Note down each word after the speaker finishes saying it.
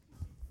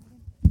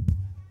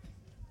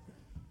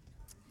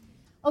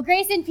Well,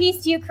 grace and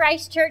peace to you,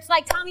 Christ Church.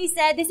 Like Tommy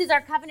said, this is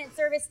our covenant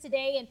service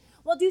today, and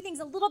we'll do things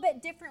a little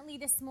bit differently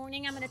this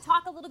morning. I'm going to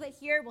talk a little bit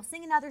here. We'll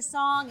sing another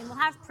song, and we'll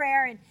have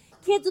prayer, and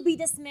kids will be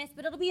dismissed,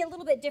 but it'll be a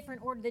little bit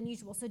different order than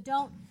usual. So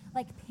don't,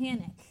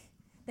 panic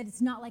that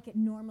it's not like it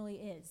normally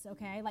is,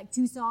 okay? Like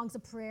 2 songs, a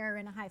prayer,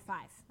 and a high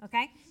five,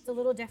 okay? It's a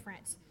little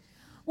different.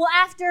 Well,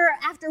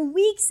 after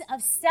weeks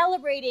of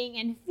celebrating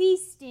and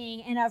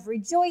feasting and of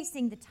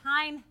rejoicing, the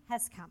time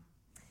has come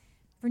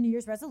for New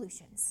Year's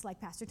resolutions,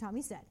 like Pastor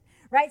Tommy said.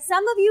 Right?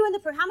 Some of you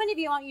how many of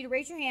you, I want you to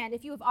raise your hand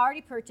if you have already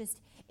purchased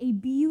a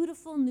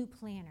beautiful new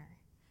planner?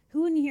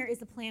 Who in here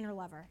is a planner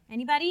lover?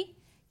 Anybody?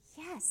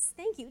 Yes,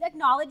 thank you.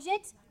 Acknowledge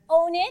it.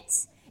 Own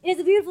it. It is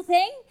a beautiful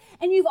thing.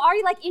 And you've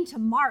already into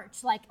March,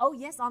 oh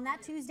yes, on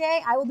that Tuesday,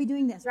 I will be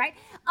doing this, right?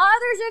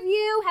 Others of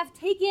you have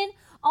taken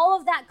all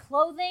of that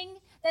clothing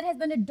that has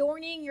been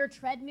adorning your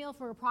treadmill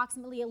for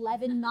approximately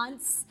 11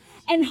 months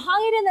and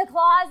hung it in the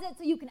closet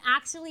so you can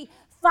actually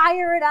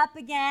fire it up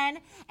again.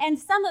 And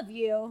some of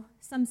you,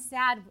 some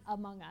sad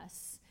among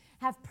us,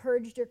 have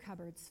purged your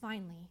cupboards,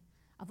 finally,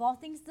 of all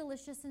things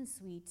delicious and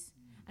sweet,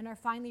 and are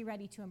finally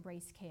ready to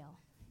embrace kale.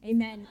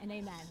 Amen and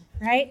amen,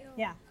 right?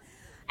 Yeah.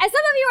 And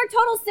some of you are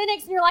total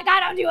cynics, and you're like, I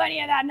don't do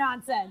any of that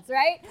nonsense,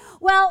 right?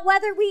 Well,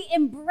 whether we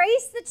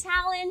embrace the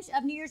challenge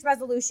of New Year's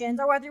resolutions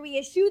or whether we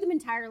eschew them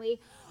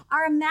entirely,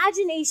 our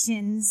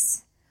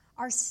imaginations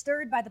are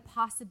stirred by the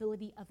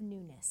possibility of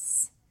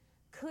newness.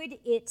 Could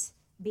it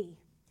be?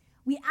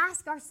 We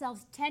ask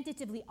ourselves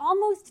tentatively,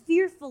 almost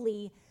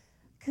fearfully,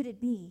 could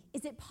it be?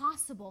 Is it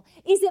possible?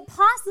 Is it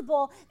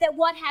possible that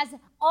what has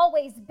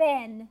always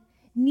been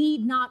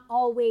need not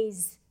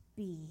always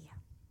be?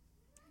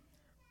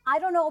 I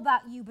don't know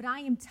about you, but I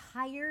am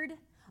tired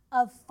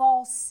of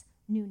false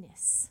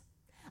newness,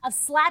 of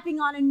slapping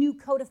on a new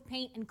coat of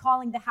paint and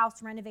calling the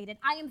house renovated.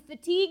 I am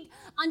fatigued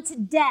unto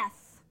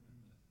death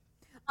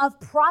of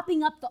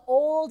propping up the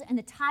old and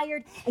the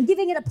tired and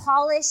giving it a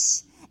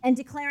polish and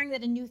declaring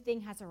that a new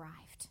thing has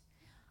arrived.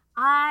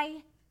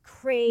 I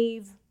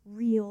crave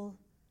real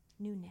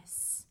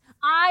newness.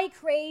 I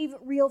crave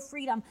real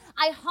freedom.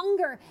 I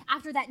hunger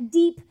after that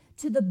deep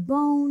to the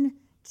bone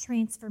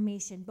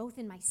transformation, both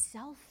in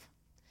myself.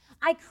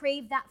 I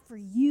crave that for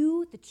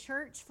you, the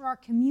church, for our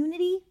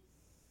community.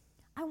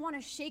 I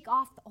want to shake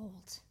off the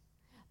old,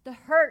 the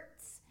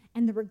hurts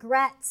and the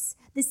regrets,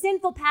 the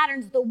sinful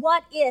patterns, the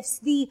what ifs,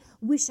 the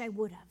wish I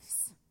would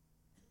have's.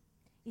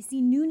 You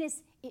see,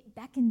 newness, it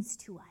beckons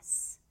to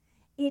us.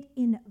 It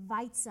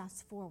invites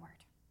us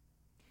forward.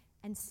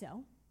 And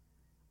so,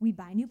 we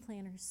buy new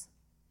planners.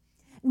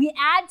 We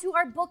add to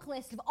our book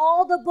list of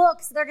all the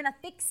books that are going to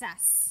fix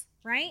us,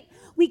 right?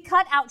 We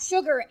cut out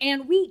sugar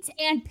and wheat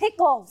and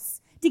pickles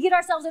to get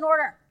ourselves in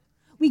order.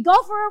 We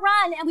go for a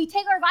run and we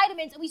take our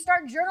vitamins and we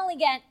start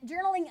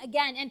journaling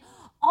again. And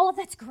all of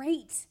that's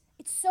great.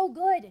 It's so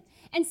good.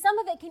 And some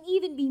of it can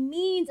even be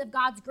means of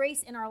God's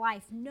grace in our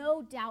life.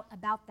 No doubt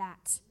about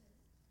that.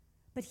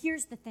 But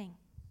here's the thing.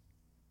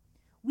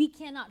 We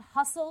cannot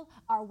hustle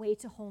our way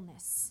to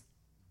wholeness.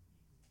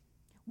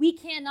 We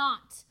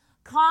cannot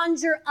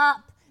conjure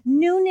up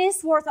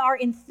newness worth our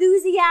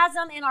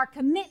enthusiasm and our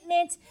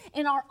commitment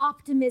and our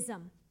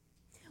optimism.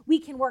 We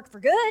can work for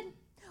good.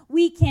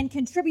 We can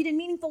contribute in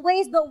meaningful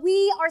ways, but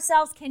we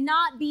ourselves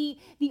cannot be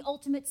the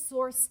ultimate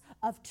source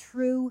of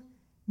true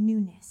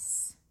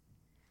newness.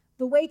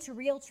 The way to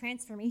real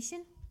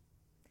transformation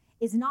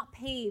is not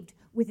paved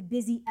with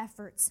busy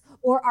efforts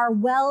or our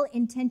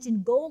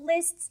well-intentioned goal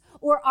lists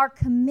or our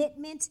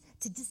commitment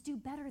to just do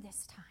better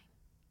this time.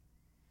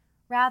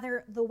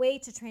 Rather, the way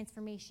to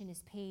transformation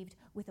is paved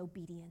with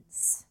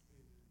obedience,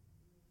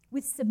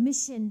 with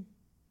submission,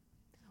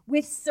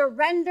 with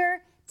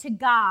surrender to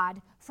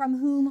God, from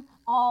whom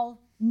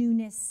all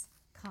newness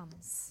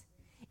comes.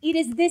 It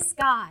is this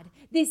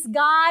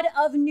God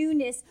of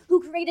newness,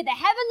 who created the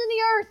heavens and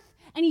the earth,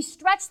 and he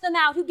stretched them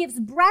out, who gives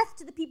breath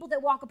to the people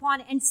that walk upon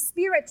it and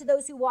spirit to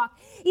those who walk.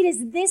 It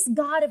is this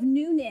God of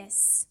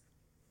newness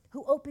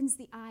who opens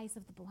the eyes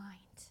of the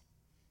blind,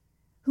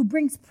 who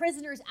brings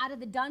prisoners out of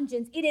the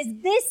dungeons. It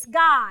is this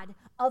God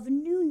of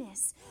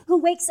newness who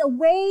wakes a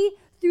way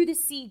through the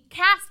sea,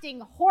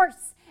 casting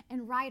horse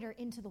and rider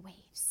into the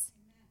waves.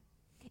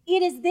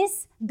 It is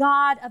this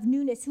God of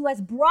newness who has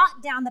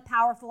brought down the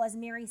powerful, as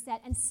Mary said,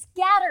 and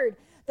scattered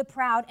the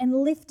proud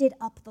and lifted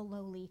up the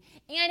lowly.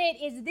 And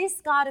it is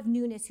this God of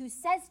newness who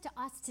says to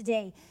us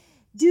today,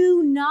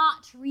 do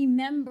not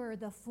remember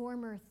the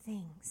former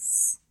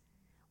things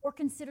or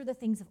consider the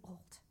things of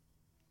old.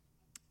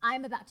 I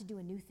am about to do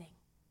a new thing.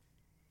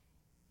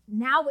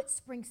 Now it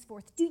springs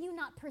forth. Do you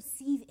not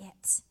perceive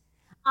it?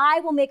 I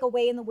will make a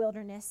way in the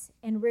wilderness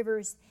and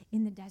rivers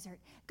in the desert.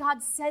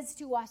 God says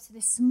to us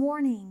this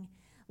morning,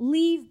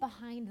 leave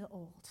behind the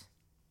old,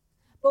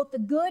 both the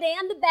good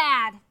and the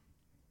bad,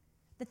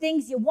 the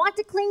things you want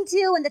to cling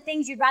to and the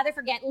things you'd rather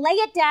forget. Lay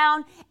it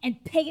down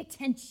and pay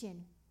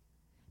attention,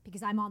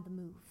 because I'm on the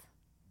move.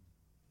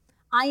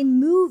 I'm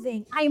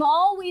moving. I'm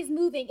always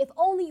moving, if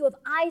only you have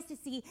eyes to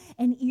see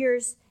and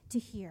ears to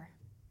hear.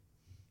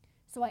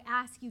 So I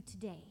ask you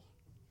today,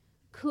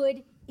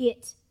 could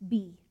it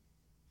be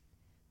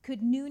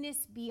Could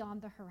newness be on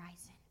the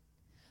horizon?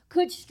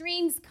 Could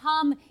streams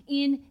come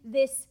in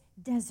this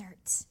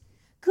desert?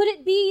 Could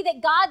it be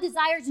that God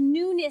desires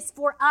newness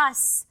for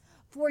us,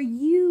 for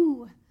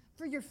you,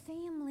 for your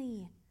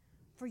family,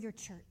 for your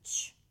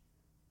church?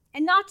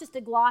 And not just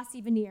a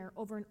glossy veneer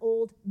over an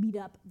old,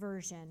 beat-up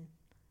version,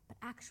 but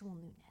actual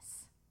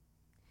newness.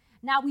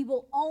 Now, we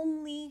will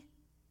only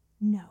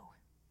know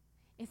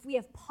if we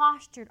have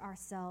postured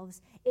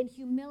ourselves in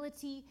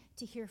humility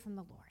to hear from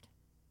the Lord.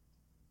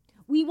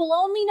 We will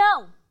only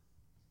know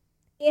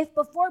if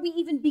before we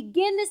even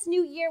begin this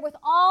new year with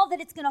all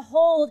that it's going to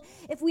hold,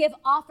 if we have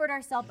offered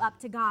ourselves up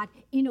to God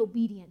in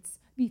obedience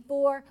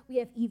before we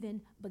have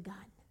even begun.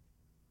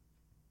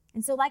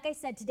 And so, like I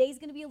said, today's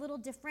going to be a little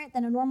different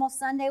than a normal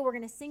Sunday. We're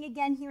going to sing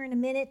again here in a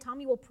minute.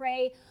 Tommy will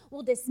pray.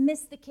 We'll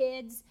dismiss the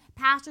kids.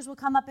 Pastors will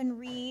come up and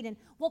read, and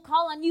we'll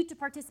call on you to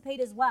participate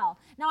as well.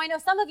 Now, I know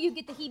some of you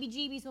get the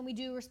heebie-jeebies when we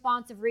do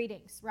responsive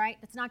readings, right?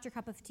 That's not your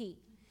cup of tea.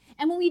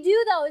 And when we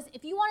do those,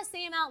 if you want to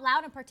say them out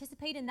loud and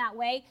participate in that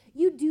way,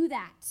 you do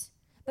that.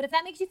 But if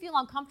that makes you feel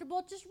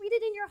uncomfortable, just read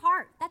it in your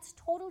heart. That's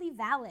totally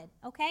valid,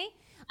 okay?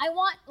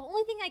 The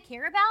only thing I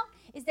care about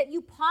is that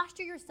you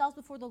posture yourselves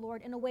before the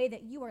Lord in a way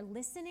that you are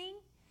listening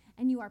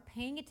and you are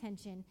paying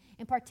attention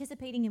and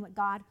participating in what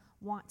God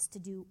wants to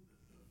do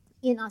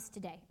in us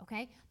today,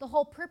 okay? The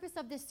whole purpose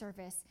of this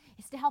service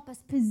is to help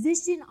us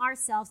position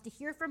ourselves to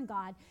hear from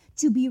God,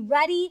 to be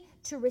ready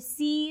to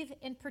receive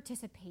and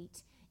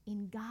participate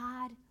in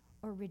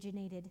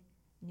God-originated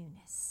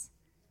newness.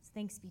 So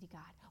thanks be to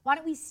God. Why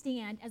don't we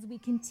stand as we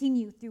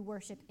continue through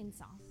worship in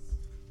song?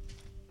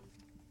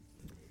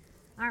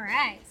 All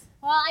right.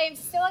 Well, I am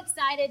so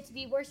excited to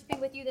be worshiping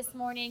with you this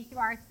morning through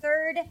our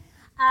third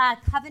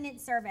covenant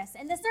service.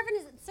 And the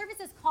service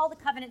is called the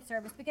covenant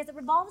service because it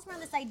revolves around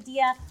this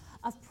idea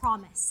of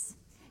promise.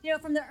 You know,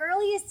 from the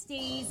earliest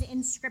days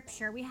in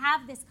Scripture, we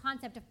have this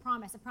concept of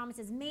promise. A promise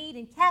is made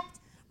and kept,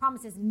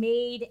 promises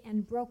made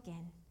and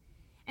broken.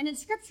 And in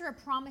Scripture, a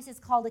promise is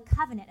called a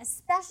covenant, a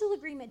special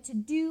agreement to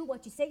do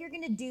what you say you're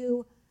going to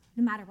do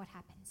no matter what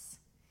happens.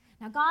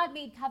 Now, God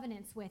made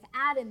covenants with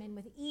Adam and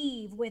with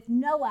Eve, with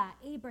Noah,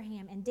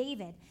 Abraham, and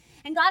David.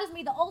 And God has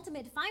made the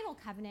ultimate final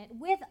covenant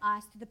with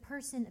us through the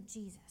person of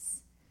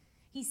Jesus.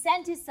 He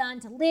sent his son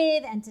to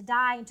live and to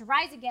die and to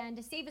rise again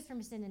to save us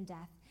from sin and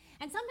death.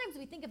 And sometimes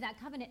we think of that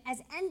covenant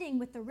as ending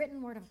with the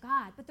written word of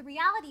God. But the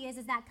reality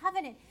is that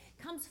covenant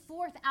comes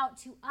forth out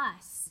to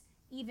us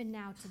even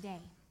now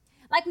today.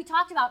 Like we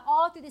talked about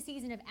all through the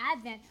season of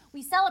Advent,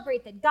 we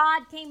celebrate that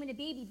God came in a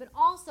baby, but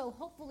also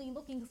hopefully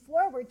looking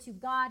forward to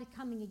God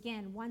coming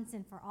again once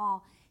and for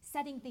all,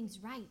 setting things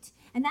right.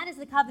 And that is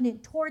the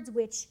covenant towards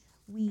which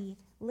we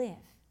live.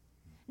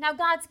 Now,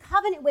 God's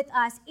covenant with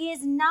us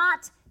is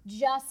not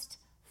just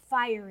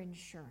fire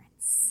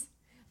insurance,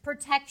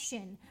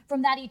 protection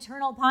from that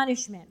eternal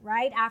punishment,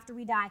 right, after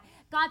we die.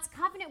 God's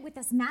covenant with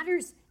us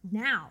matters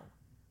now,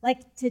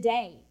 like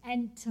today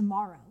and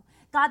tomorrow.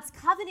 God's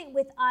covenant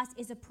with us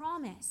is a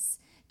promise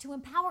to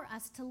empower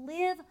us to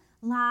live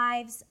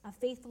lives of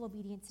faithful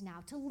obedience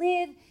now, to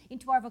live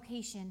into our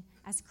vocation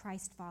as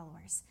Christ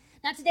followers.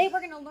 Now, today we're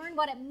going to learn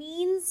what it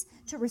means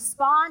to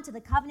respond to the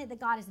covenant that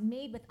God has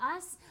made with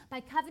us by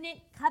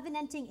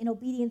covenanting in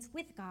obedience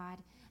with God,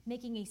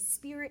 making a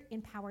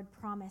Spirit-empowered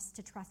promise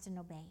to trust and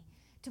obey,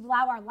 to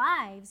allow our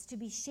lives to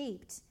be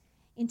shaped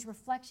into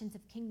reflections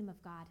of kingdom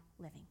of God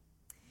living.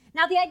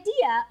 Now, the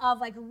idea of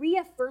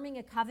reaffirming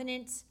a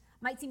covenant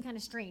might seem kind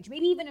of strange,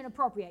 maybe even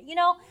inappropriate. We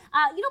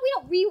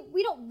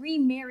don't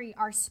remarry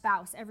our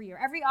spouse every year.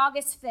 Every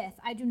August 5th,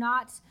 I do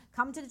not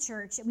come to the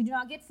church, and we do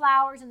not get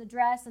flowers and the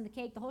dress and the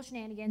cake, the whole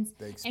shenanigans,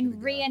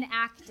 and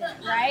reenact it,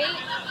 right?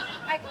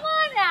 Like, come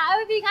on now, it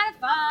would be kind of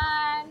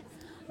fun.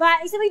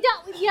 But so we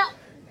don't.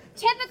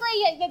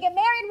 Typically, you get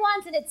married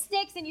once and it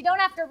sticks, and you don't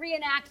have to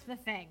reenact the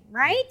thing,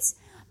 right?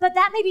 But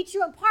that may be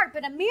true in part.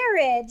 But a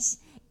marriage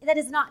that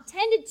is not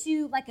tended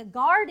to like a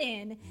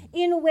garden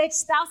in which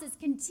spouses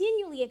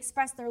continually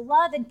express their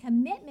love and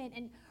commitment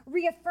and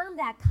reaffirm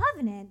that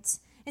covenant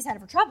is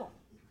headed for trouble.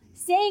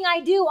 Saying I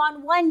do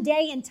on one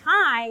day in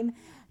time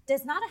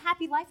does not a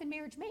happy life in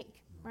marriage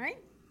make, right?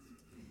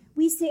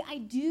 We say I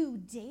do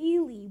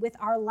daily with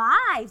our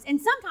lives.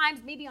 And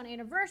sometimes, maybe on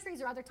anniversaries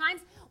or other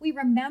times, we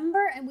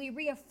remember and we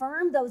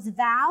reaffirm those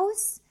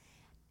vows.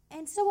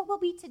 And so it will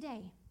be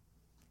today.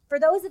 For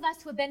those of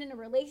us who have been in a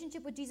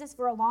relationship with Jesus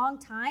for a long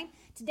time,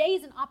 today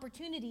is an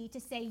opportunity to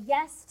say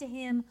yes to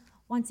him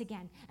once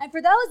again. And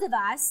for those of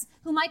us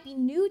who might be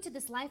new to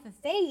this life of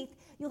faith,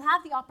 you'll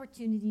have the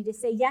opportunity to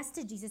say yes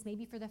to Jesus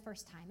maybe for the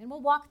first time. And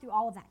we'll walk through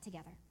all of that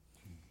together.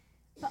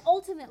 But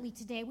ultimately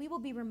today, we will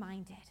be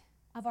reminded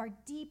of our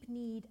deep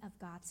need of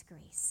God's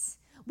grace.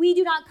 We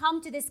do not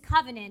come to this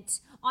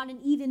covenant on an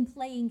even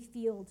playing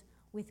field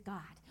with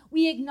God.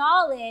 We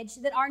acknowledge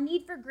that our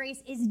need for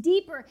grace is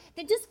deeper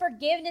than just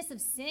forgiveness of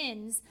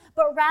sins,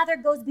 but rather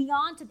goes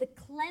beyond to the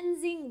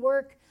cleansing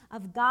work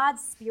of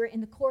God's Spirit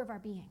in the core of our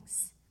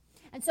beings.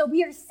 And so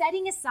we are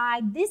setting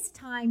aside this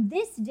time,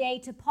 this day,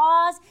 to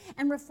pause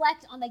and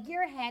reflect on the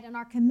year ahead and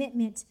our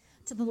commitment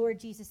to the Lord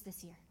Jesus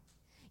this year.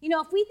 You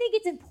know, if we think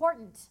it's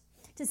important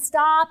to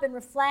stop and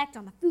reflect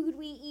on the food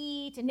we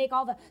eat and make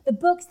all the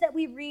books that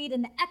we read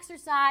and the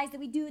exercise that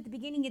we do at the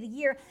beginning of the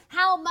year,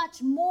 how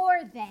much more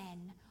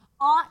then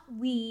ought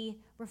we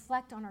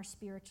reflect on our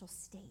spiritual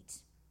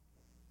state?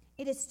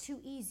 It is too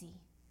easy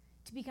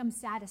to become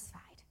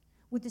satisfied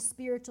with the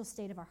spiritual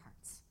state of our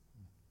hearts.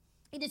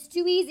 It is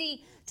too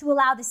easy to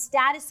allow the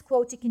status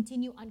quo to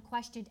continue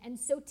unquestioned. And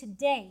so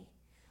today,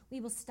 we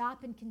will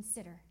stop and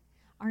consider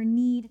our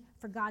need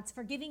for God's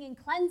forgiving and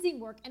cleansing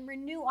work and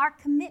renew our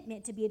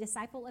commitment to be a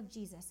disciple of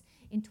Jesus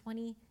in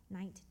 2019.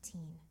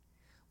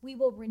 We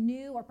will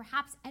renew or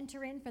perhaps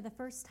enter in for the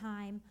first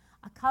time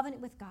a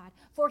covenant with God,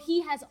 for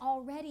he has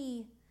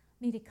already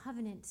made a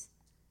covenant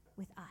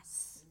with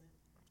us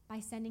by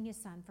sending his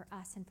son for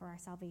us and for our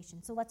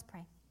salvation. So let's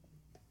pray.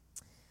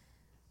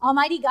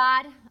 Almighty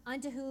God,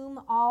 unto whom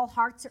all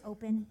hearts are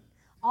open,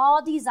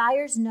 all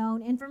desires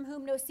known, and from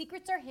whom no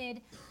secrets are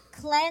hid,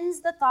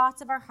 cleanse the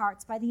thoughts of our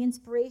hearts by the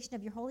inspiration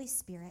of your Holy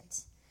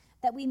Spirit,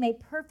 that we may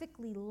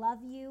perfectly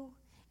love you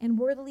and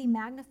worthily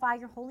magnify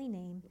your holy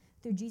name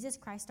through Jesus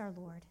Christ our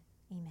Lord.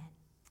 Amen.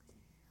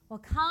 Well,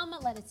 come,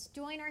 let us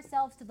join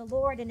ourselves to the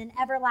Lord in an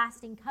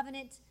everlasting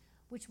covenant,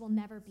 which will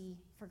never be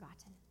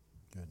forgotten.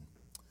 Good.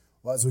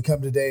 Well, as we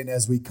come today and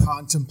as we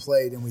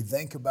contemplate and we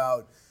think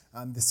about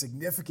the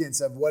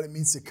significance of what it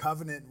means to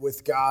covenant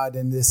with God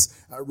and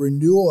this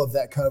renewal of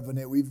that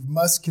covenant, we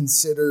must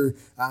consider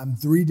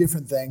three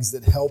different things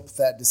that help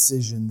that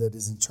decision that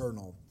is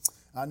eternal.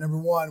 Number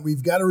one,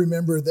 we've got to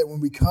remember that when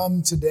we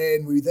come today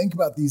and we think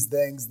about these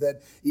things,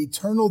 that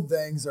eternal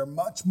things are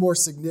much more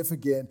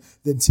significant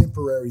than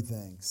temporary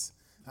things.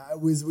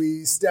 As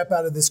we step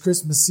out of this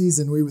Christmas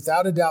season, we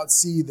without a doubt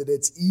see that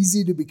it's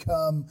easy to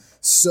become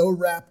so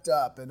wrapped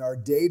up in our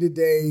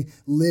day-to-day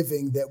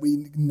living that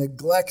we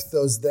neglect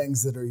those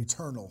things that are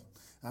eternal.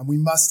 And we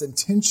must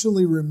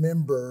intentionally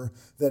remember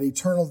that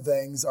eternal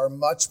things are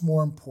much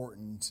more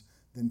important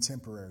than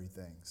temporary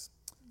things.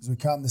 As we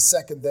come, the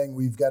second thing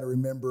we've got to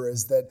remember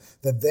is that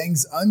the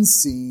things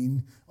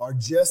unseen are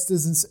just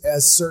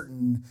as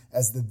certain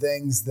as the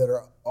things that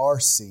are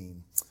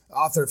seen. The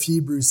author of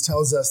Hebrews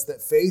tells us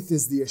that faith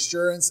is the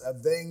assurance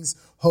of things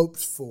hoped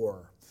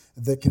for,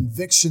 the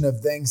conviction of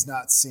things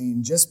not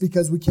seen. Just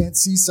because we can't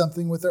see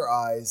something with our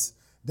eyes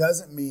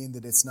doesn't mean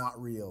that it's not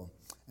real.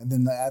 And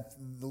then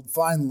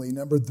finally,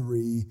 number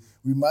three,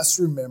 we must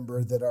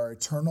remember that our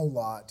eternal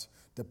lot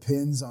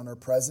depends on our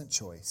present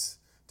choice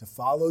to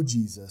follow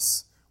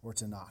Jesus or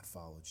to not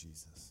follow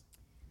Jesus.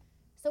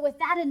 So with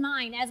that in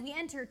mind, as we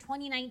enter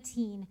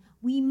 2019,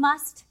 we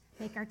must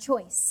make our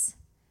choice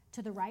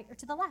to the right or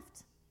to the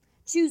left.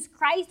 Choose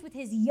Christ with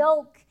his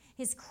yoke,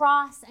 his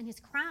cross, and his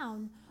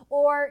crown,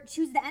 or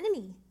choose the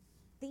enemy,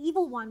 the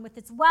evil one with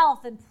its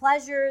wealth and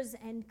pleasures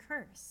and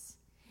curse.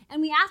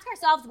 And we ask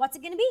ourselves, what's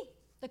it going to be?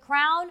 The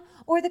crown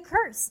or the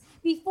curse?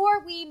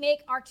 Before we make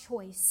our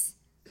choice,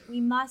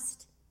 we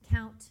must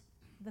count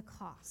the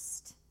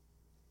cost.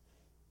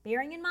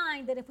 Bearing in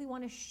mind that if we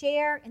want to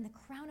share in the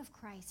crown of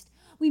Christ,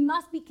 we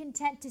must be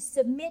content to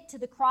submit to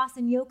the cross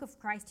and yoke of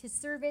Christ, his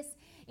service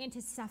and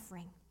his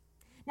suffering.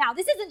 Now,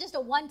 this isn't just a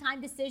one-time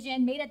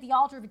decision made at the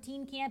altar of a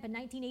teen camp in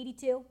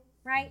 1982,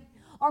 right?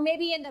 Or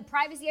maybe in the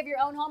privacy of your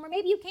own home, or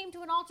maybe you came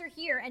to an altar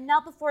here and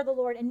knelt before the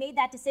Lord and made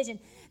that decision.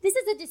 This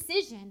is a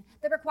decision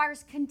that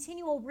requires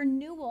continual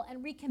renewal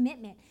and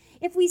recommitment.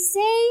 If we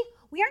say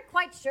we aren't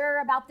quite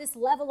sure about this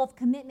level of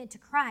commitment to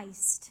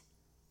Christ,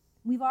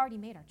 we've already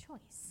made our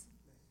choice.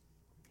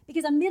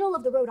 Because a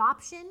middle-of-the-road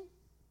option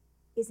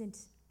isn't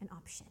an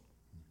option.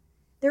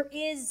 There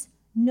is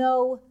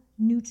no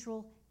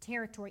neutral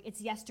territory.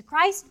 It's yes to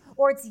Christ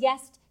or it's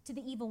yes to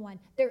the evil one.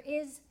 There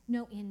is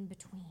no in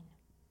between.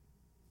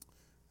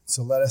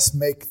 So let us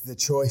make the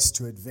choice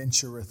to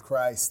adventure with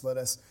Christ. Let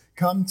us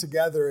come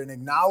together and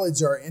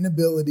acknowledge our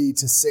inability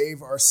to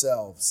save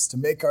ourselves, to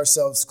make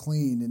ourselves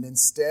clean, and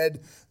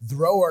instead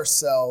throw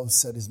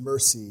ourselves at his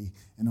mercy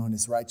and on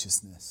his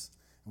righteousness.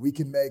 We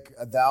can make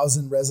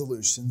 1,000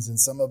 resolutions, and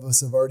some of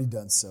us have already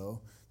done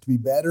so, to be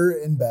better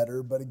and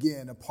better. But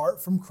again,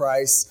 apart from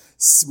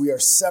Christ, we are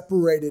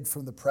separated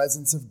from the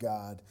presence of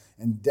God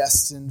and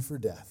destined for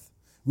death.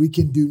 We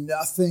can do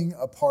nothing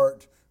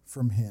apart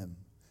from him.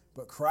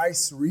 But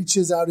Christ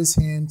reaches out his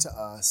hand to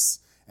us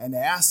and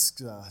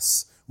asks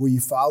us, will you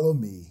follow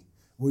me?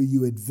 Will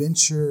you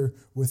adventure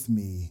with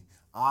me?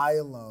 I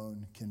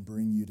alone can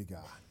bring you to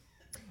God.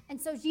 And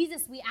so,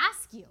 Jesus, we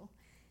ask you,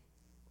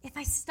 if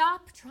I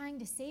stop trying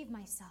to save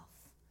myself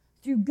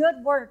through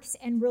good works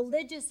and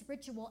religious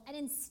ritual and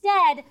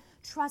instead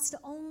trust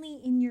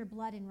only in your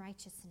blood and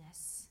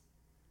righteousness,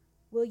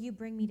 will you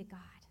bring me to God?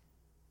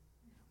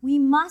 We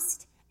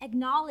must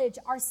acknowledge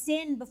our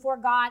sin before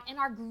God and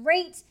our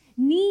great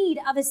need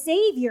of a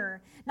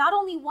Savior, not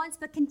only once,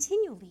 but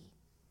continually.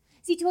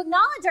 See, to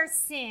acknowledge our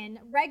sin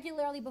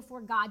regularly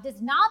before God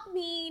does not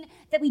mean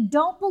that we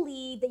don't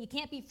believe that you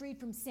can't be freed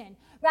from sin.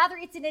 Rather,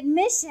 it's an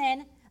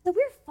admission that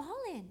we're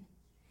fallen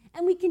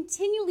and we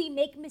continually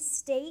make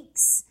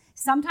mistakes,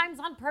 sometimes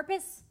on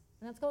purpose,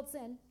 and that's called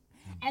sin,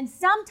 and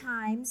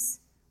sometimes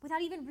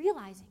without even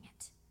realizing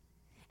it.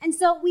 And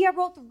so we are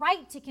both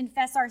right to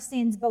confess our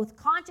sins, both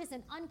conscious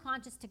and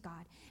unconscious, to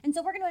God. And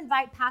so we're going to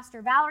invite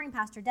Pastor Valerie and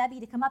Pastor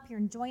Debbie to come up here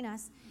and join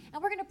us.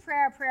 And we're going to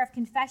pray a prayer of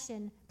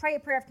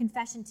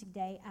confession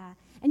today.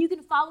 And you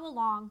can follow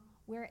along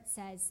where it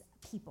says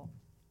people.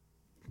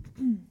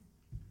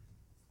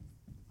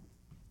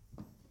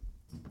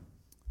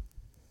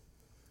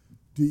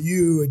 Do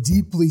you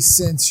deeply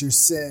sense your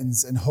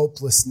sins and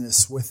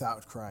hopelessness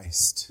without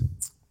Christ?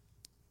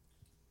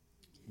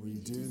 We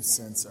do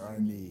sense our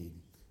need.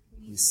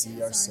 We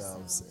see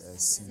ourselves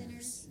as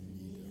sinners in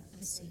need of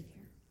a Savior.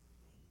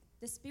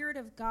 The Spirit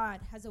of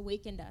God has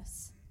awakened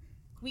us.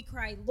 We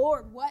cry,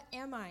 Lord, what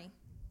am I?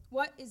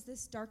 What is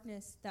this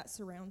darkness that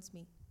surrounds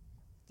me?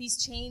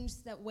 These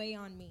chains that weigh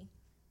on me?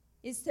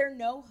 Is there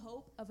no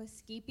hope of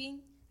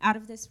escaping out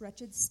of this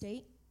wretched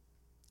state?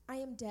 I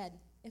am dead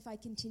if I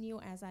continue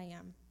as I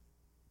am.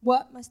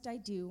 What must I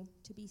do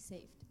to be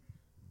saved?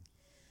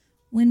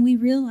 When we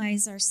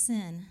realize our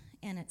sin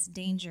and its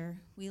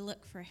danger, we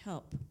look for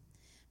help,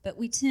 but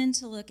we tend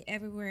to look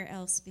everywhere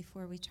else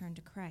before we turn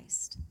to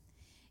Christ.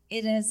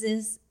 It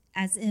is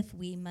as if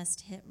we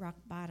must hit rock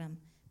bottom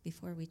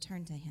before we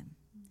turn to Him.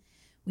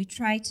 We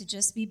try to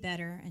just be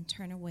better and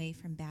turn away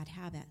from bad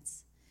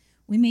habits.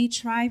 We may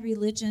try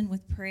religion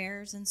with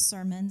prayers and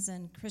sermons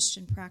and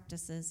Christian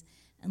practices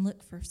and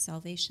look for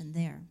salvation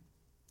there.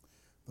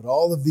 But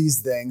all of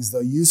these things, though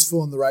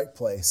useful in the right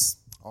place,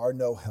 are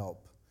no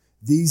help.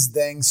 These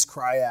things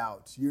cry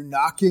out, you're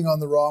knocking on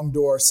the wrong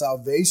door.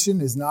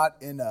 Salvation is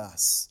not in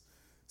us.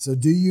 So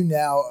do you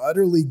now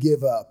utterly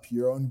give up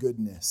your own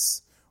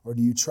goodness, or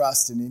do you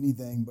trust in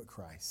anything but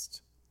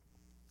Christ?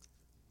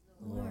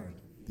 Lord,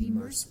 be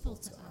merciful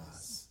to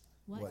us.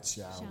 What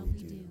shall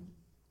we do?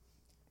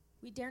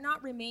 We dare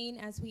not remain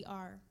as we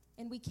are,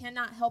 and we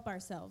cannot help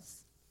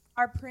ourselves.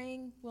 Our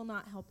praying will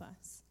not help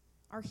us.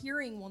 Our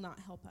hearing will not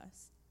help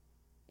us.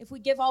 If we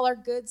give all our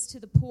goods to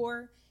the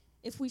poor,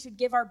 if we should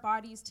give our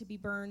bodies to be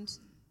burned,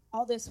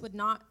 all this would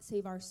not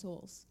save our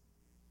souls.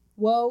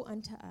 Woe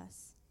unto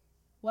us!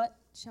 What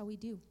shall we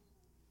do?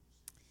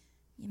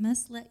 You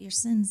must let your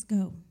sins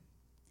go.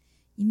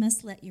 You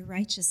must let your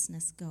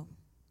righteousness go.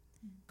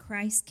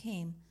 Christ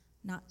came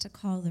not to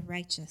call the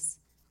righteous,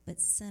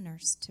 but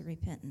sinners to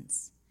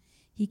repentance.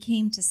 He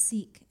came to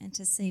seek and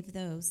to save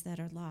those that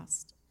are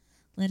lost.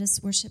 Let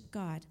us worship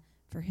God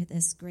for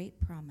this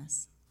great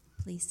promise.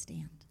 Please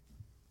stand.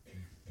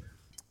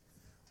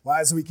 Well,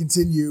 as we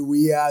continue,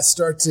 we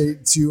start to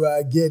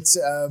get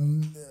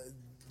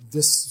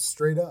this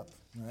straight up,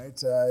 right?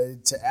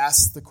 To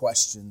ask the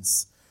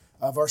questions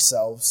of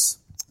ourselves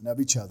and of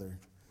each other.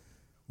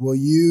 Will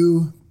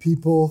you,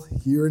 people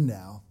here and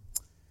now,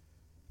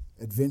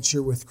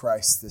 adventure with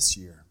Christ this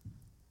year?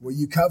 Will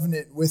you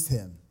covenant with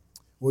Him?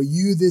 Will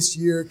you this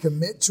year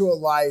commit to a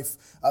life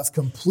of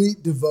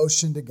complete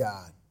devotion to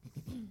God?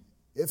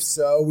 If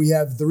so, we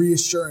have three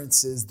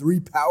assurances, three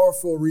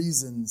powerful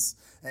reasons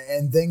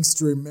and things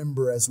to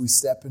remember as we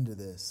step into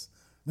this.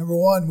 Number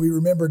one, we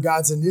remember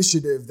God's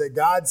initiative, that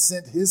God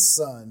sent His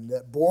Son,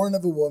 that born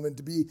of a woman,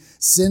 to be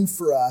sin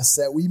for us,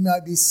 that we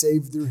might be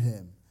saved through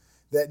Him.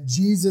 That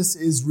Jesus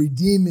is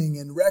redeeming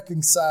and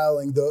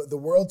reconciling the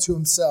world to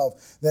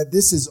Himself, that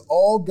this is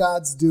all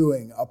God's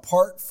doing,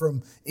 apart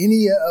from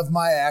any of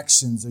my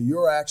actions or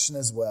your action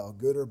as well,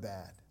 good or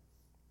bad.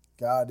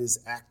 God is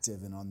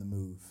active and on the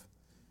move.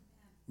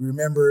 We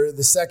remember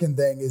the second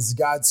thing is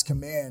God's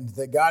command,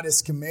 that God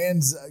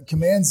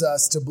commands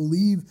us to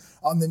believe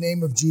on the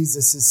name of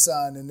Jesus, His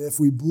Son. And if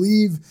we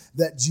believe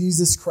that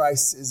Jesus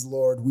Christ is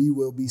Lord, we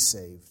will be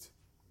saved.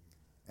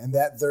 And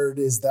that third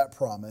is that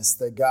promise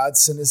that God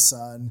sent His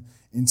Son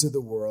into the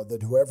world,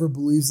 that whoever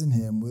believes in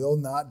Him will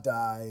not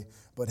die,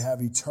 but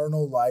have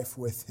eternal life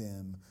with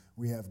Him.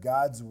 We have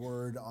God's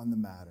word on the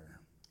matter.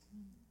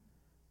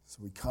 So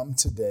we come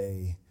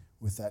today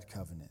with that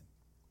covenant.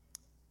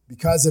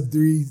 Because of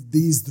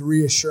these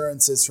three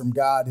assurances from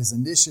God, His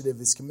initiative,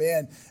 His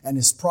command, and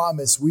His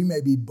promise, we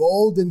may be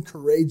bold and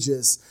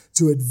courageous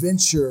to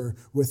adventure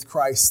with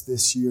Christ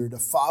this year, to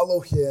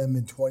follow Him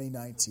in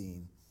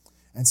 2019.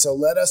 And so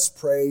let us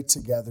pray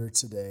together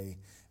today.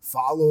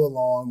 Follow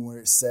along where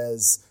it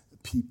says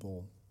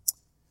people.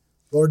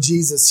 Lord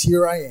Jesus,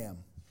 here I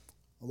am,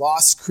 a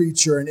lost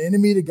creature, an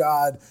enemy to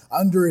God,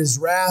 under His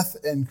wrath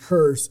and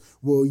curse.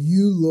 Will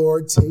you,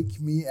 Lord,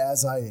 take me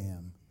as I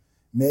am?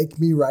 Make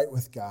me right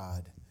with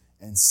God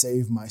and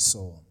save my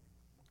soul.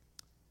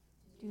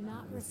 Do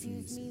not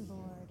refuse me,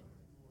 Lord,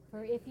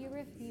 for if you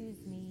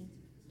refuse me,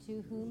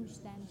 to whom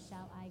then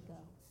shall I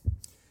go?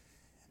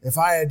 If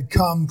I had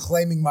come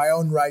claiming my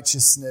own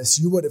righteousness,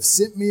 you would have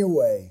sent me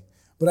away.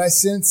 But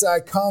since I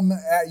come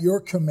at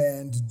your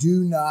command,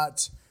 do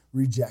not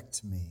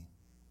reject me.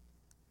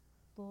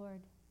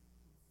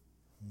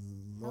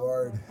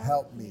 Lord,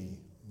 help me.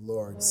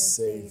 Lord,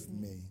 save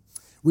me.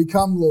 We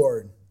come,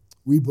 Lord.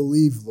 We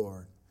believe,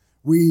 Lord.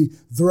 We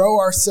throw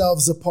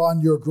ourselves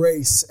upon your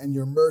grace and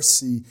your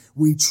mercy.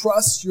 We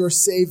trust your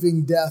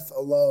saving death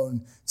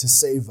alone to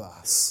save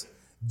us.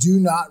 Do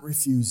not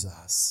refuse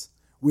us.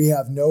 We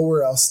have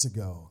nowhere else to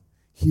go.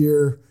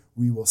 Here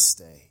we will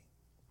stay.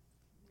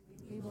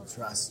 We will will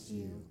trust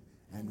you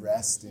and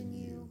rest in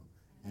you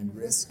and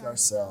risk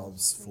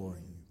ourselves for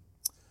you.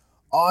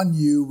 On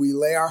you we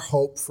lay our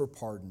hope for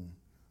pardon,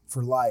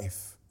 for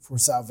life, for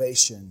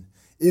salvation.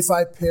 If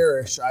I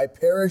perish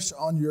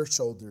on your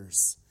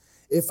shoulders.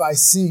 If I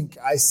sink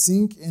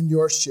in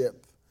your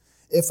ship.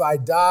 If I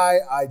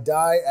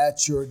die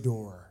at your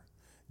door.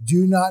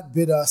 Do not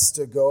bid us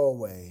to go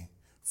away,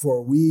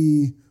 for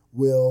we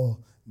will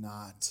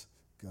not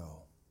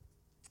go.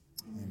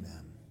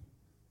 Amen.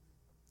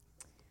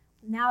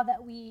 Now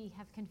that we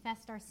have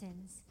confessed our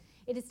sins,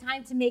 it is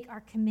time to make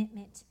our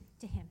commitment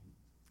to him.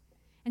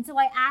 And so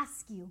I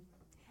ask you,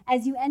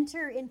 as you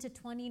enter into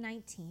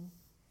 2019,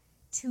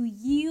 to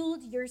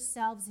yield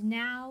yourselves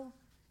now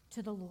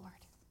to the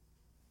Lord.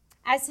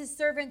 As his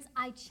servants,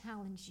 I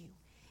challenge you.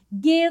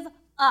 Give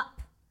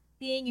up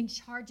being in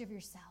charge of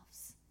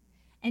yourselves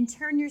and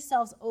turn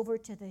yourselves over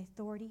to the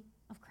authority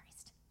of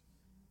Christ.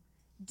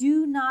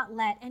 Do not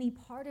let any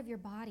part of your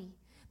body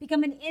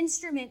become an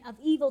instrument of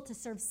evil to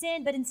serve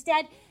sin, but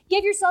instead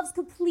give yourselves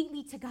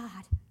completely to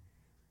God.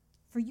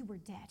 For you were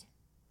dead,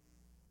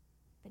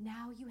 but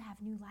now you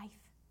have new life.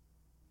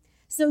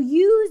 So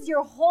use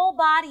your whole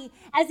body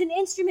as an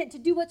instrument to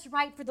do what's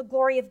right for the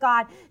glory of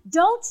God.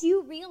 Don't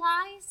you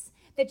realize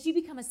that you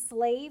become a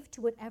slave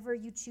to whatever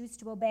you choose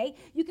to obey?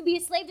 You can be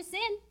a slave to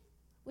sin,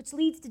 which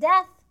leads to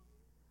death,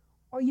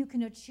 or you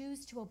can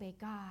choose to obey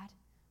God,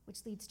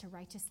 which leads to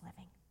righteous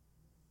living.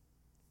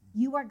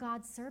 You are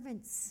God's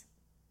servants,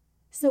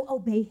 so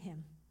obey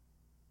him.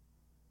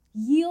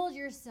 Yield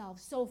yourself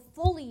so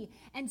fully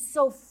and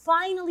so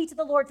finally to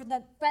the Lord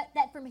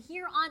that from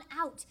here on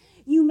out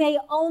you may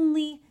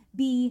only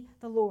be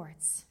the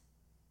Lord's.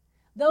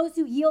 Those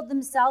who yield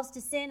themselves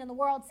to sin in the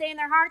world say in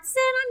their hearts,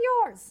 sin,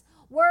 I'm yours.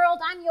 World,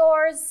 I'm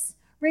yours.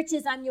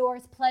 Riches, I'm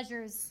yours.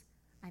 Pleasures,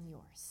 I'm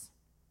yours.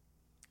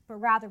 But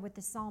rather with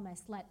the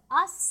psalmist, let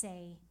us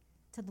say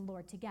to the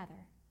Lord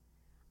together,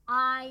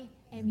 I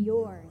am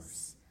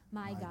yours,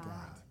 my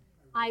God.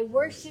 I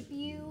worship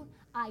you.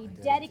 I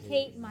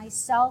dedicate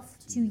myself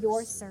to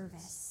your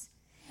service.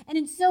 And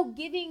in so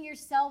giving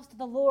yourselves to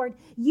the Lord,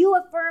 you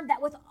affirm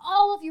that with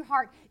all of your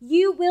heart,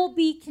 you will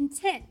be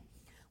content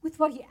with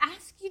what he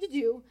asks you to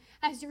do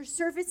as your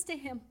service to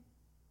him.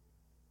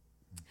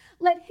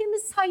 Let him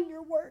assign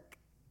your work.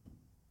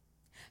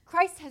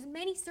 Christ has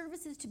many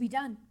services to be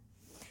done.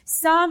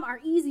 Some are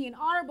easy and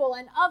honorable,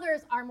 and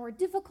others are more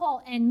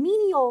difficult and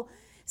menial.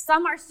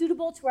 Some are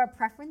suitable to our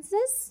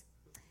preferences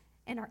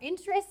and our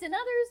interests, and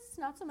others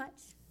not so much.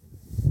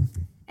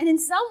 And in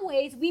some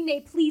ways, we may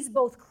please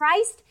both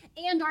Christ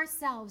and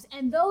ourselves,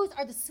 and those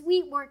are the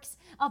sweet works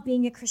of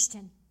being a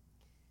Christian.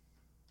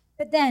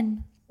 But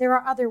then there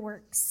are other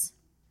works,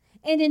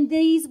 and in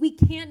these we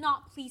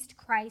cannot please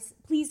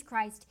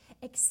Christ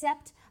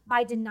except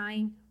by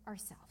denying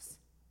ourselves.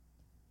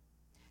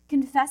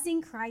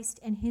 Confessing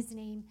Christ and his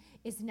name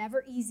is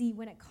never easy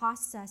when it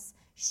costs us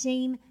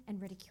shame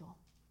and ridicule.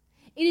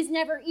 It is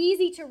never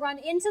easy to run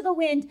into the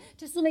wind,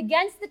 to swim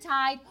against the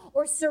tide,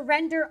 or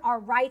surrender our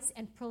rights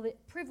and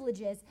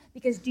privileges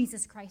because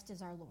Jesus Christ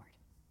is our Lord.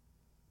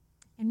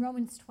 In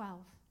Romans 12,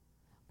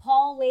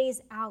 Paul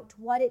lays out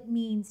what it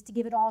means to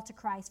give it all to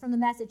Christ. From the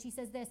Message, he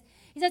says this.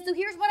 He says, so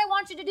here's what I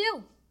want you to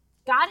do.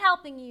 God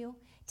helping you,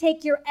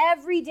 take your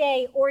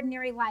everyday,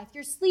 ordinary life.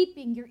 You're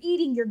sleeping, you're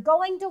eating, you're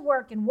going to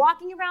work and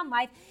walking around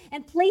life,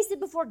 and place it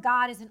before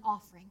God as an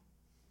offering.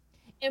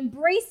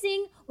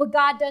 Embracing what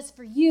God does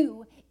for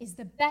you is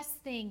the best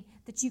thing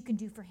that you can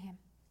do for him.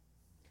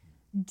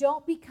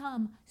 Don't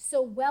become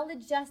so well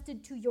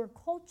adjusted to your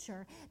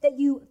culture that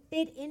you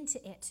fit into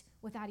it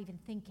without even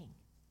thinking.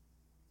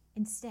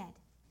 Instead,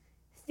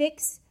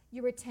 fix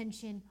your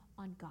attention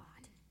on God.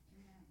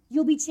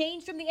 You'll be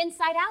changed from the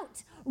inside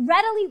out.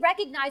 Readily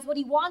recognize what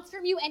he wants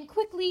from you and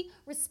quickly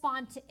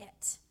respond to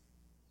it.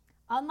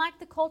 Unlike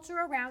the culture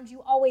around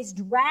you, always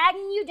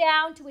dragging you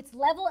down to its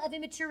level of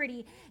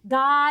immaturity,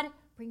 God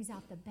brings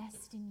out the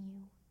best in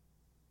you.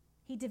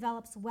 He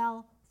develops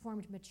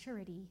well-formed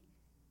maturity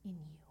in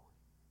you.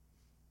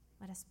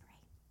 Let us pray.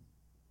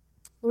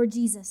 Lord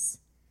Jesus,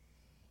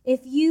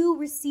 if you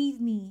receive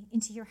me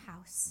into your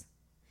house,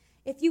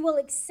 if you will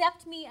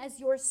accept me as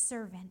your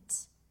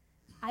servant,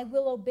 I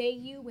will obey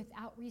you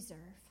without reserve.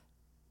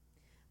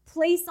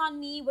 Place on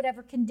me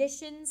whatever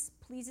conditions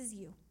pleases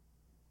you.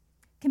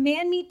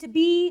 Command me to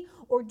be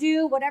or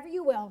do whatever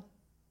you will.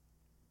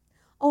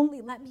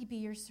 Only let me be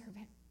your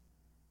servant.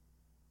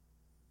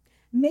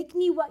 Make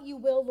me what you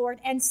will, Lord,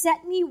 and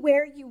set me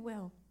where you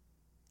will.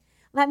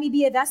 Let me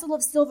be a vessel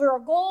of silver or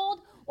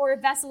gold, or a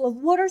vessel of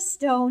wood or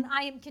stone.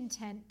 I am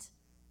content.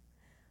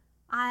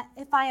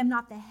 If I am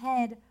not the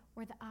head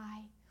or the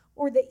eye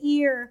or the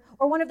ear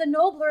or one of the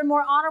nobler and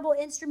more honorable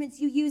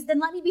instruments you use, then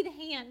let me be the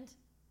hand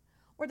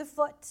or the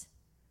foot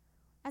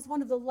as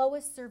one of the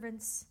lowest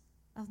servants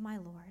of my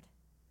Lord.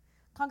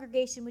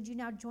 Congregation, would you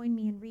now join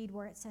me and read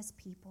where it says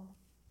people?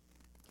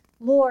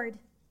 Lord,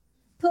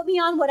 put me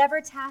on whatever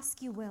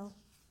task you will.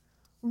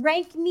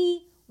 Rank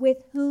me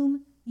with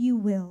whom you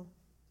will.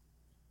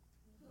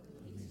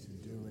 Put me to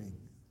doing,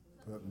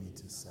 put me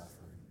to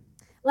suffering.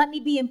 Let me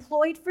be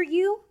employed for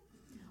you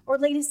or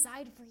laid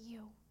aside for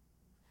you,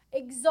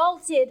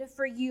 exalted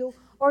for you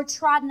or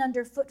trodden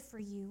underfoot for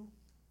you.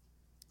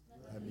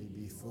 Let me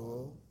be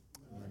full,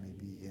 let me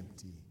be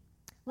empty.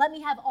 Let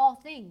me have all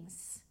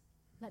things,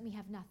 let me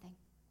have nothing.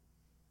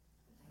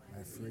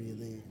 I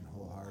freely and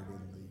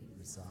wholeheartedly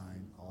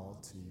resign all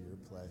to your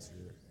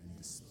pleasure and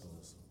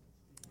disposal.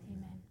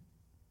 Amen.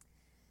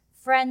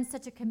 Friends,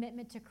 such a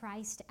commitment to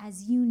Christ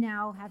as you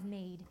now have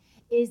made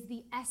is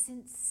the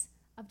essence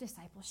of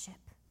discipleship.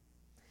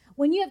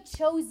 When you have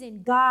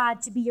chosen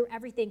God to be your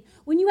everything,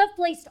 when you have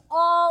placed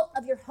all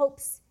of your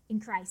hopes in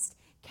Christ,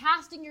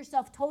 casting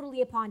yourself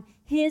totally upon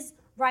his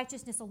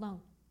righteousness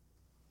alone,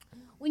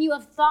 when you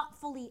have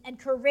thoughtfully and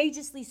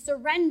courageously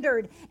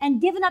surrendered and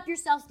given up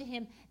yourselves to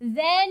him,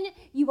 then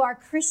you are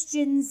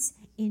Christians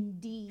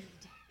indeed.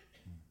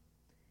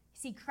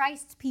 See,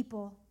 Christ's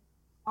people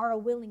are a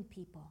willing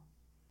people.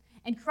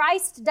 And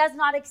Christ does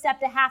not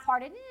accept a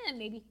half-hearted,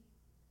 maybe,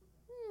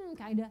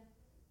 kind of,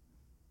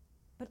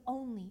 but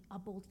only a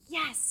bold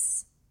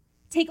yes.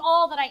 Take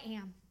all that I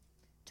am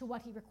to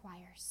what he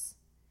requires.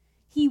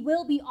 He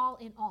will be all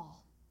in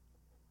all,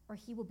 or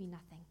he will be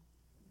nothing.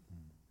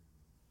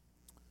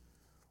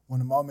 Well,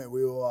 in a moment,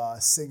 we will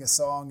sing a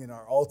song, and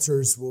our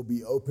altars will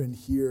be open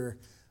here.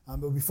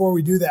 But before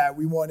we do that,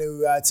 we want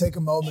to take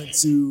a moment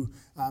to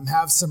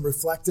have some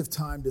reflective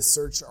time to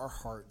search our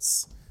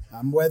hearts.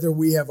 Whether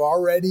we have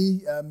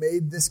already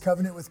made this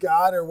covenant with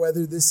God or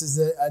whether this is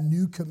a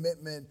new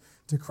commitment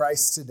to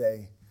Christ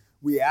today,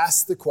 we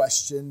ask the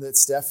question that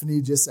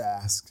Stephanie just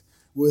asked,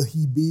 will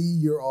he be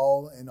your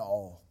all in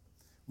all?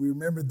 We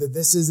remember that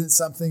this isn't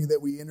something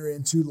that we enter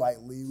into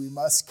lightly. We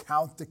must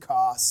count the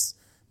costs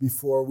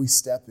before we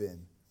step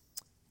in.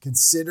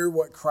 Consider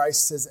what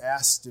Christ has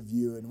asked of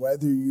you and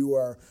whether you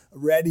are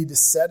ready to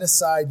set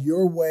aside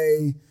your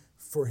way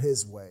for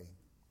his way.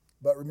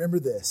 But remember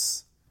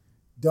this,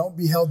 don't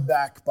be held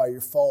back by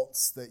your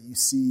faults that you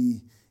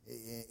see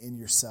in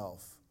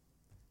yourself.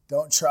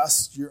 Don't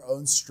trust your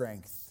own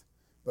strength,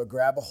 but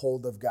grab a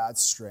hold of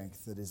God's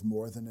strength that is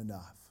more than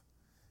enough.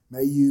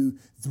 May you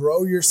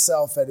throw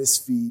yourself at his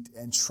feet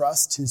and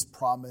trust his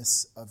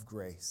promise of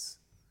grace.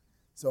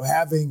 So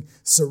having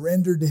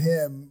surrendered to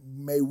him,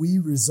 may we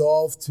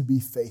resolve to be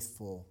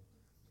faithful.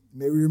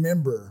 May we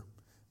remember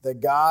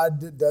that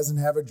God doesn't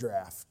have a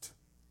draft.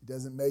 He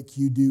doesn't make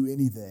you do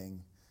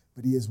anything,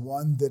 but he is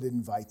one that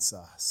invites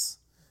us,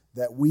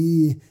 that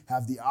we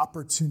have the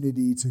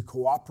opportunity to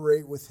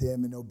cooperate with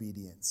him in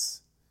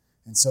obedience.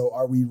 And so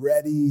are we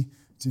ready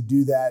to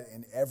do that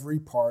in every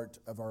part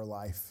of our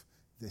life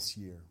this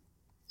year?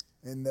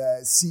 In the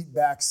seat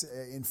backs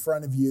in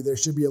front of you, there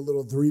should be a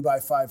little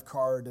 3x5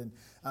 card. And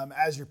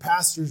as your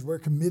pastors, we're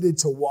committed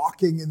to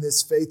walking in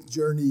this faith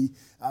journey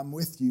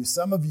with you.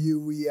 Some of you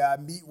we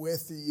meet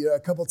with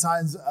a couple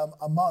times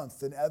a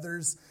month, and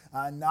others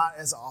not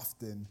as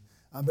often.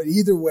 But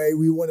either way,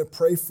 we want to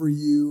pray for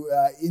you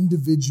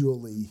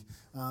individually.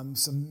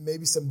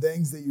 Maybe some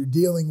things that you're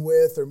dealing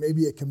with, or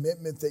maybe a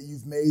commitment that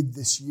you've made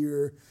this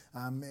year.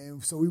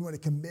 And so we want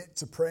to commit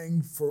to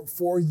praying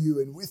for you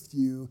and with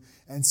you.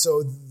 And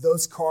so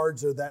those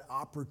cards are that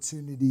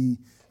opportunity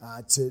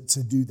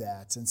to do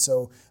that. And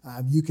so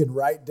you can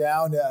write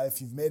down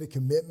if you've made a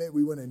commitment,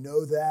 we want to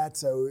know that.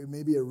 So it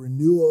may be a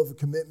renewal of a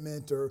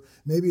commitment, or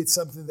maybe it's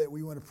something that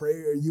we want to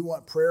pray or you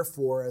want prayer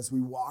for as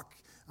we walk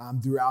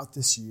throughout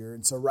this year.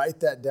 And so write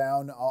that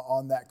down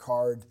on that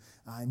card,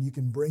 and you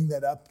can bring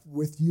that up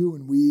with you,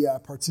 and we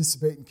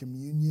participate in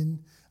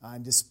communion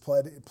and just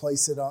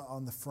place it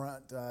on the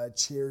front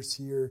chairs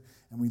here,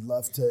 and we'd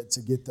love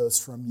to get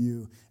those from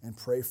you and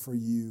pray for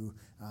you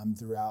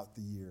throughout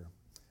the year.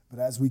 But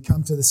as we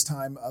come to this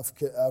time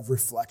of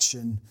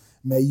reflection,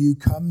 may you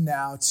come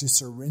now to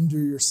surrender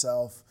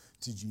yourself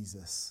to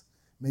Jesus.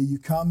 May you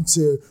come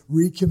to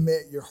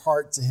recommit your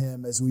heart to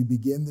him as we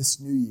begin this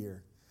new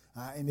year.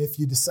 And if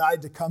you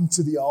decide to come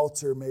to the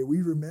altar, may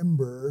we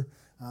remember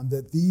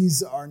that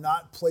these are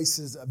not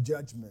places of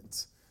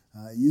judgment.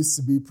 It used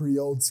to be pretty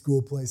old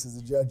school places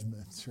of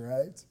judgment,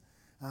 right?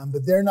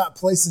 But they're not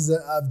places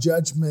of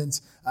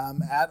judgment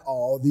at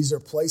all. These are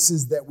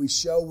places that we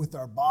show with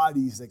our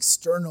bodies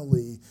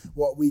externally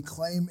what we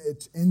claim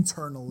it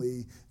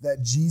internally,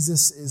 that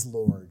Jesus is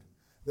Lord.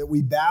 That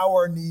we bow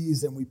our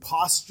knees and we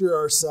posture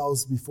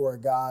ourselves before a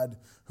God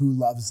who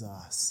loves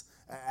us,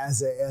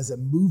 as a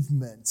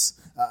movement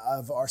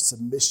of our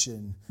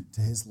submission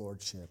to his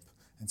lordship.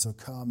 And so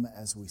come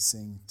as we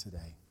sing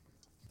today.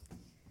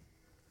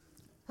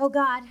 Oh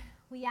God,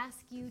 we ask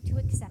you to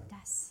accept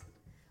us,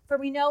 for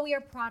we know we are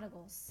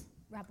prodigals,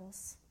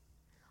 rebels.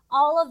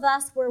 All of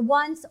us were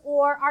once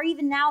or are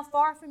even now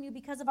far from you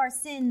because of our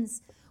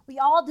sins. We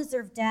all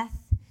deserve death,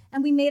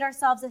 and we made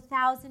ourselves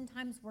 1,000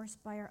 times worse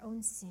by our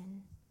own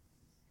sin.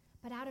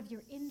 But out of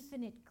your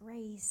infinite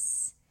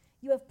grace,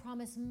 you have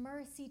promised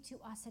mercy to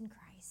us in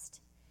Christ,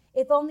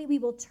 if only we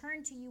will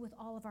turn to you with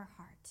all of our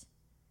heart.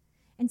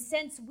 And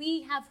since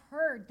we have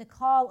heard the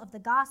call of the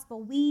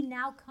gospel, we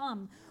now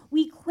come.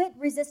 We quit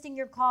resisting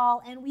your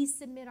call, and we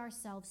submit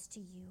ourselves to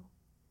you.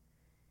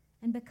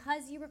 And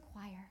because you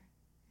require,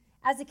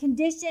 as a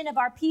condition of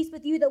our peace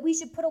with you, that we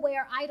should put away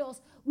our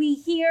idols, we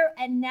here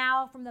and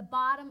now from the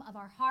bottom of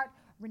our heart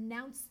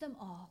renounce them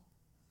all,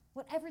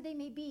 whatever they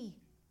may be.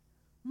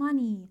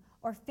 Money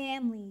or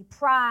family,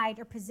 pride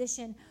or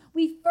position.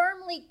 We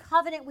firmly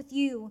covenant with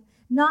you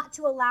not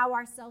to allow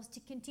ourselves to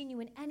continue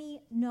in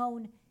any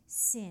known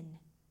sin.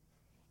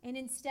 And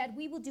instead,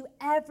 we will do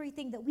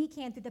everything that we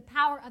can through the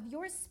power of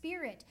your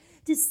Spirit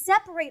to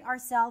separate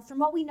ourselves from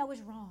what we know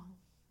is wrong.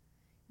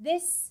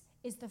 This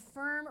is the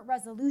firm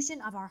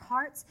resolution of our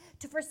hearts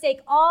to forsake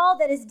all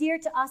that is dear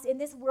to us in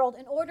this world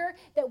in order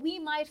that we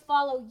might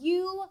follow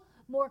you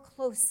more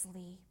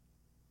closely.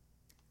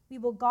 We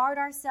will guard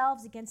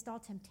ourselves against all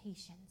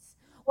temptations,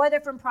 whether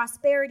from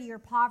prosperity or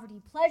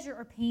poverty, pleasure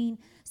or pain,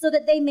 so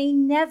that they may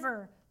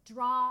never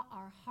draw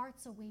our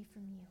hearts away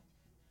from you.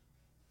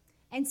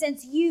 And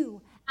since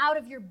you, out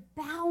of your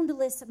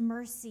boundless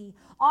mercy,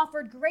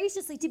 offered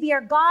graciously to be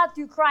our God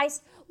through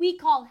Christ, we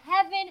call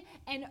heaven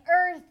and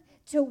earth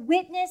to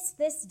witness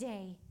this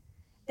day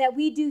that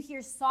we do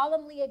here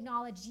solemnly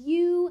acknowledge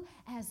you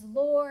as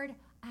Lord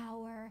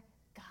our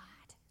God.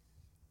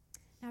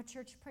 Now,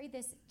 church, pray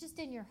this just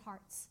in your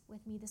hearts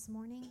with me this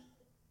morning.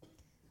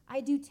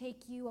 I do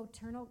take you,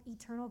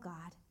 eternal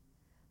God,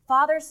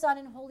 Father, Son,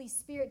 and Holy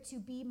Spirit, to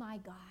be my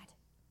God,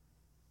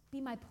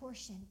 be my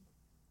portion.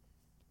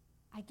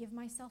 I give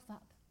myself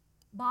up,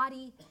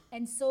 body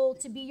and soul,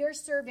 to be your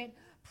servant,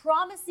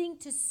 promising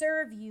to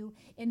serve you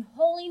in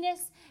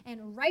holiness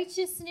and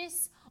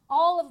righteousness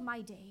all of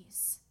my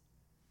days.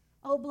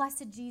 Oh,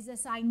 blessed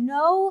Jesus, I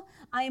know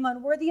I am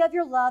unworthy of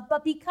your love,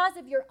 but because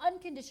of your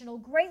unconditional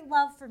great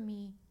love for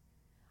me,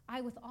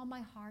 I with all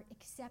my heart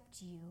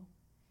accept you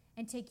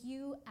and take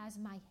you as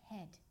my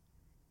head,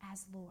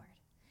 as Lord,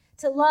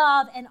 to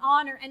love and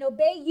honor and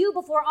obey you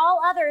before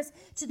all others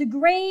to the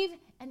grave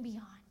and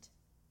beyond.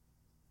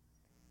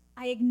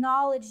 I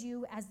acknowledge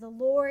you as the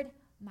Lord,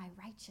 my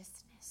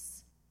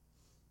righteousness.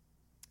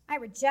 I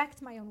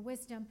reject my own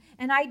wisdom,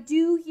 and I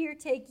do here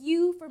take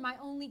you for my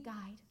only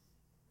guide.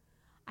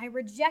 I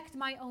reject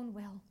my own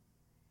will,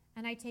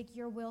 and I take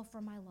your will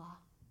for my law.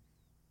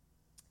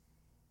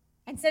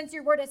 And since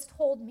your word has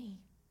told me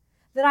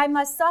that I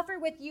must suffer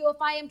with you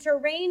if I am to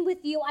reign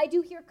with you, I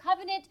do here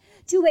covenant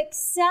to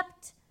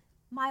accept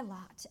my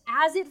lot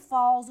as it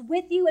falls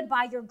with you and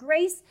by your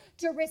grace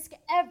to risk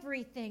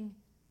everything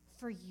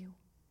for you.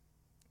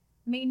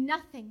 May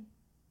nothing,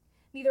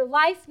 neither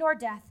life nor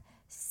death,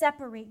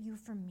 separate you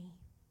from me.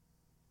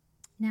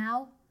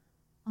 Now,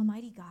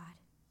 Almighty God,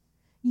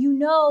 you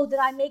know that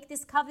I make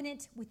this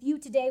covenant with you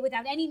today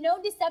without any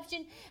known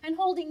deception and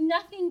holding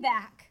nothing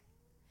back.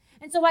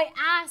 And so I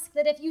ask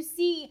that if you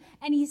see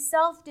any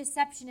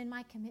self-deception in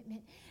my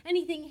commitment,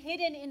 anything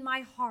hidden in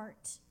my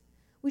heart,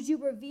 would you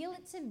reveal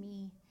it to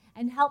me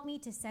and help me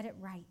to set it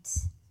right?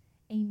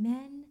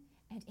 Amen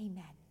and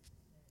amen.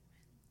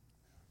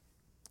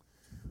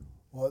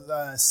 Well,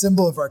 the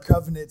symbol of our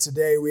covenant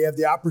today, we have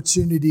the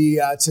opportunity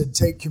to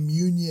take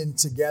communion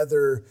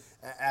together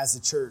as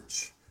a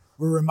church.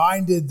 We're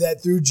reminded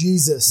that through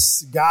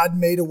Jesus, God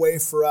made a way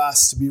for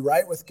us to be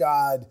right with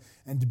God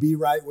and to be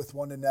right with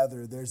one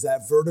another. There's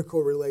that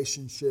vertical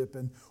relationship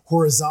and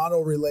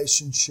horizontal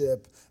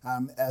relationship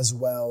as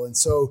well. And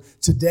so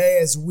today,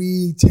 as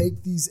we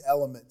take these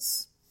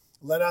elements,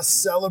 let us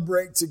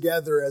celebrate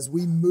together as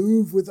we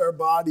move with our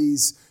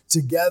bodies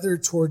together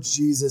towards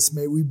Jesus.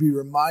 May we be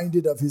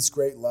reminded of his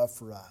great love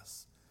for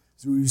us.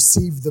 As we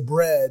receive the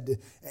bread,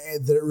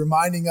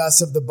 reminding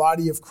us of the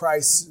body of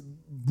Christ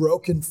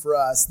broken for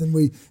us. Then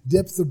we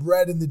dip the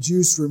bread in the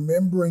juice,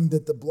 remembering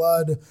that the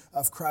blood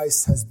of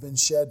Christ has been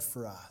shed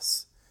for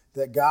us.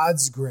 That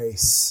God's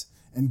grace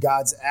and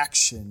God's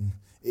action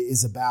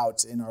is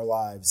about in our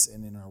lives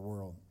and in our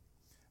world.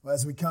 Well,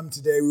 as we come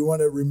today, we want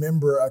to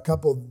remember a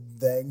couple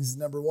things.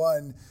 Number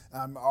one,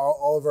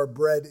 all of our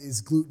bread is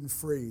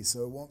gluten-free,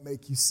 so it won't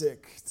make you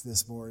sick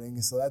this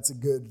morning. So that's a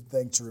good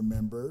thing to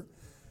remember.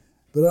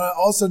 But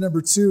also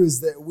number two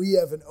is that we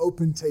have an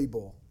open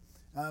table.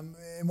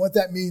 And what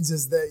that means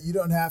is that you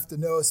don't have to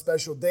know a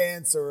special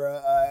dance or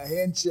a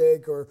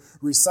handshake or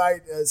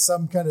recite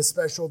some kind of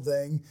special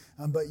thing,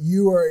 but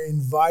you are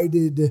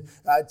invited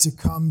to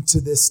come to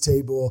this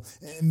table,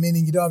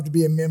 meaning you don't have to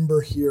be a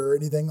member here or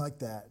anything like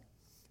that.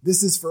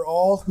 This is for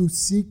all who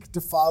seek to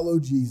follow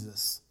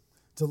Jesus,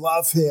 to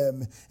love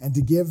him, and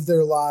to give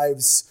their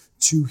lives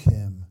to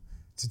him,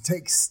 to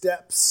take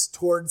steps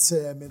towards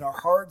him in our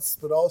hearts,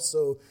 but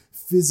also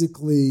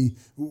physically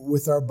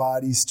with our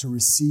bodies to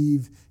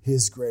receive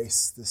his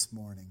grace this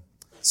morning.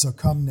 So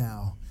come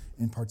now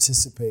and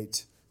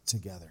participate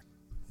together.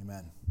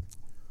 Amen.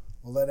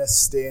 Well, let us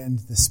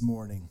stand this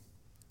morning.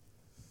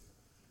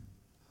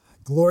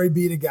 Glory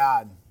be to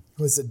God,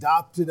 who has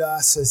adopted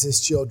us as his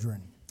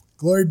children.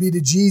 Glory be to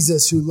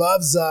Jesus, who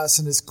loves us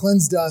and has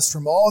cleansed us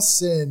from all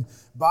sin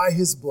by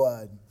his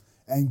blood.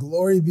 And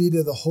glory be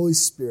to the Holy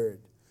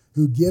Spirit,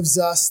 who gives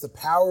us the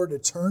power to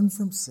turn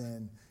from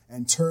sin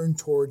and turn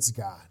towards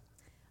God.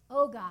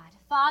 Oh God,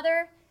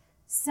 Father,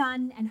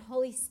 Son, and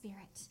Holy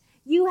Spirit,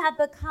 you have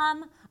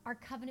become our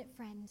covenant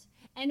friend,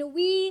 and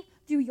we,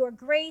 through your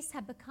grace,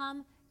 have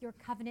become your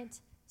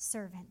covenant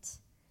servant.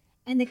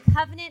 And the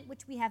covenant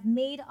which we have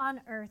made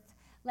on earth,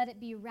 let it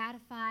be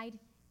ratified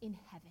in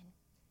heaven.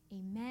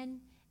 Amen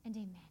and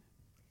amen.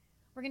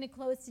 We're going to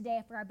close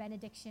today for our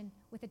benediction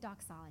with a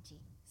doxology.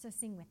 So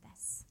sing with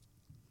us.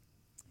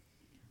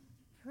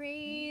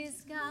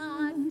 Praise God.